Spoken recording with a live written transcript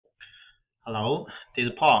Hello, this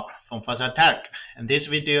is Paul from First Tech. In this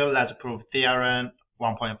video, let's prove Theorem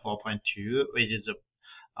 1.4.2, which is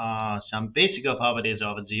some basic properties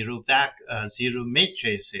of zero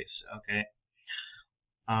matrices. Okay,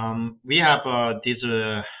 we have this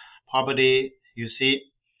property. You see,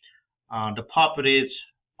 the properties,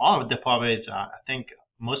 all of the properties are, I think,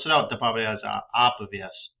 most of the properties are obvious,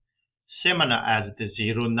 similar as the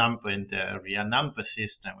zero number in the real number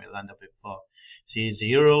system we learned before. See,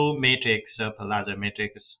 zero matrix plus a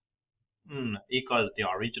matrix equals the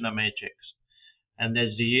original matrix, and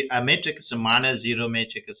the matrix minus zero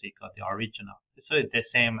matrix equals the original. So it's the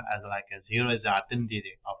same as like a zero is the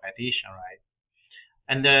identity of addition, right?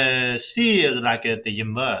 And C is like the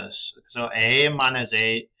inverse. So A minus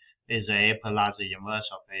A is A plus the inverse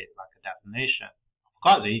of A, like a definition. Of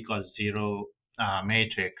course, it equals zero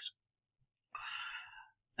matrix.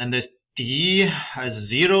 And the D is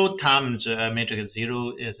 0 times matrix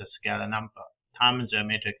 0 is a scalar number. Times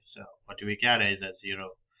matrix, what do we get is a 0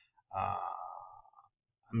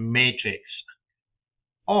 matrix.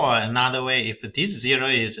 Or another way, if this 0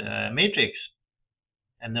 is a matrix,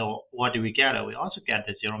 and what do we get? We also get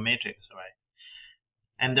the 0 matrix, right?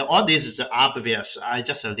 And all this is obvious. I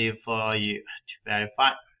just leave for you to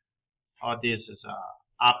verify. All this is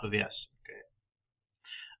obvious.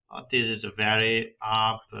 This is very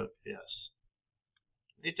obvious.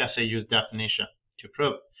 Let's just use definition to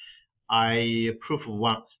prove. I prove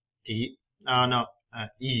once. E.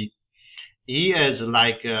 E is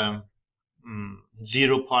like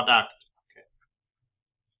zero product.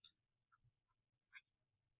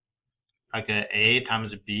 Okay. Like A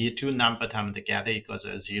times B, two number times together equals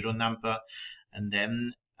a zero number, and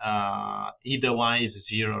then either one is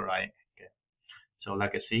zero, right? So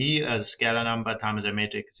like a C, a scalar number times a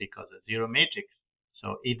matrix equals a zero matrix.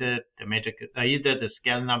 So either the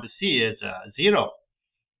scalar number C is a zero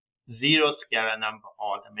scalar number,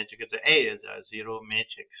 or the matrix A is a zero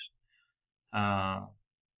matrix.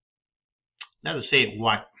 Let's say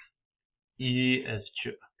 1. E is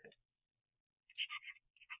true. Okay.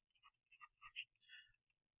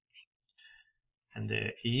 And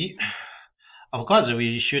the E, of course,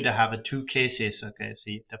 we should have two cases. Okay,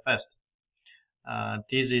 see the first.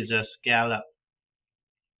 This is a scalar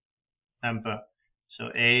number. So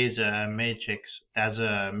A is a matrix. That's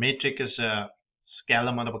a matrix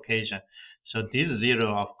scalar multiplication. So this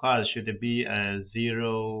 0, of course, should be a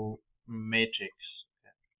zero matrix.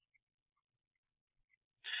 Okay.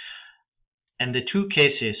 And the two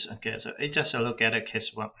cases, okay, so I just look at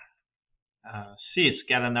case 1. C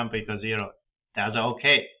scalar number equals 0. That's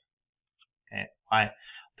okay. Okay, why?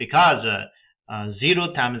 Because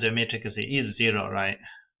 0 times the matrix is 0, right?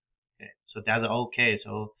 Okay, so that's okay.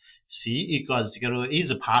 So C equals 0 is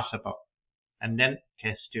possible. And then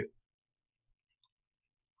case 2.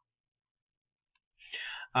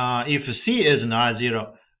 If C is not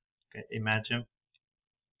 0, okay, imagine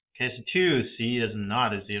case 2, C is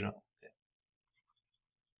not 0. Okay.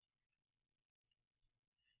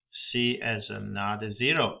 C is not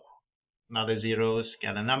 0, not a 0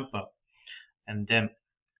 scalar number. And then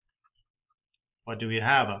what do we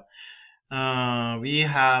have? We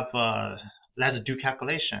have, let's do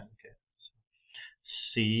calculation. Okay.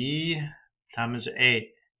 C times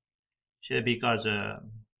A should be because,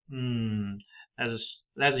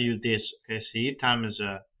 let's use this. Okay, C times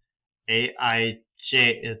Aij,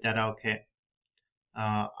 is that okay?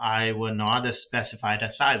 I will not specify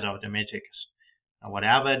the size of the matrix.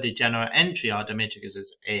 Whatever the general entry of the matrix is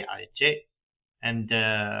Aij. And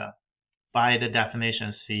by the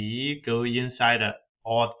definition, C go inside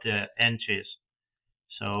all the entries.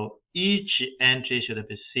 So each entry should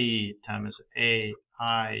be C times Aij.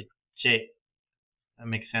 That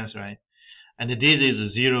makes sense, right? And this is a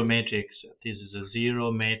zero matrix. This is a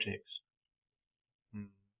zero matrix.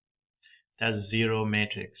 That's zero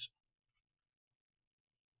matrix.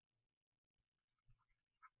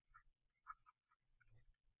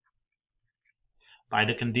 By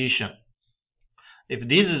the condition. If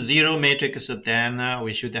this is zero matrix, then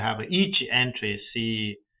we should have each entry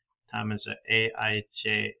C times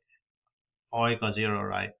Aij all equals 0,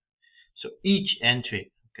 right? So each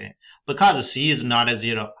entry, okay, because C is not a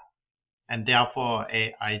 0, and therefore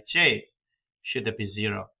Aij should be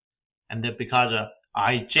 0. And because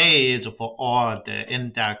Ij is for all the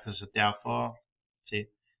indexes, therefore, see,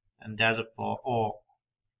 and that's for all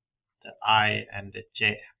the I and the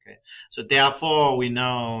J. Okay, so therefore we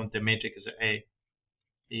know the matrix A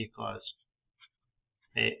equals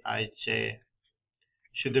Aij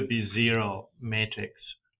should be 0 matrix.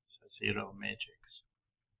 So 0 matrix.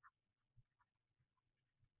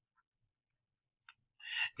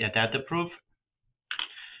 Yeah, that's the proof.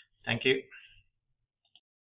 Thank Thank you.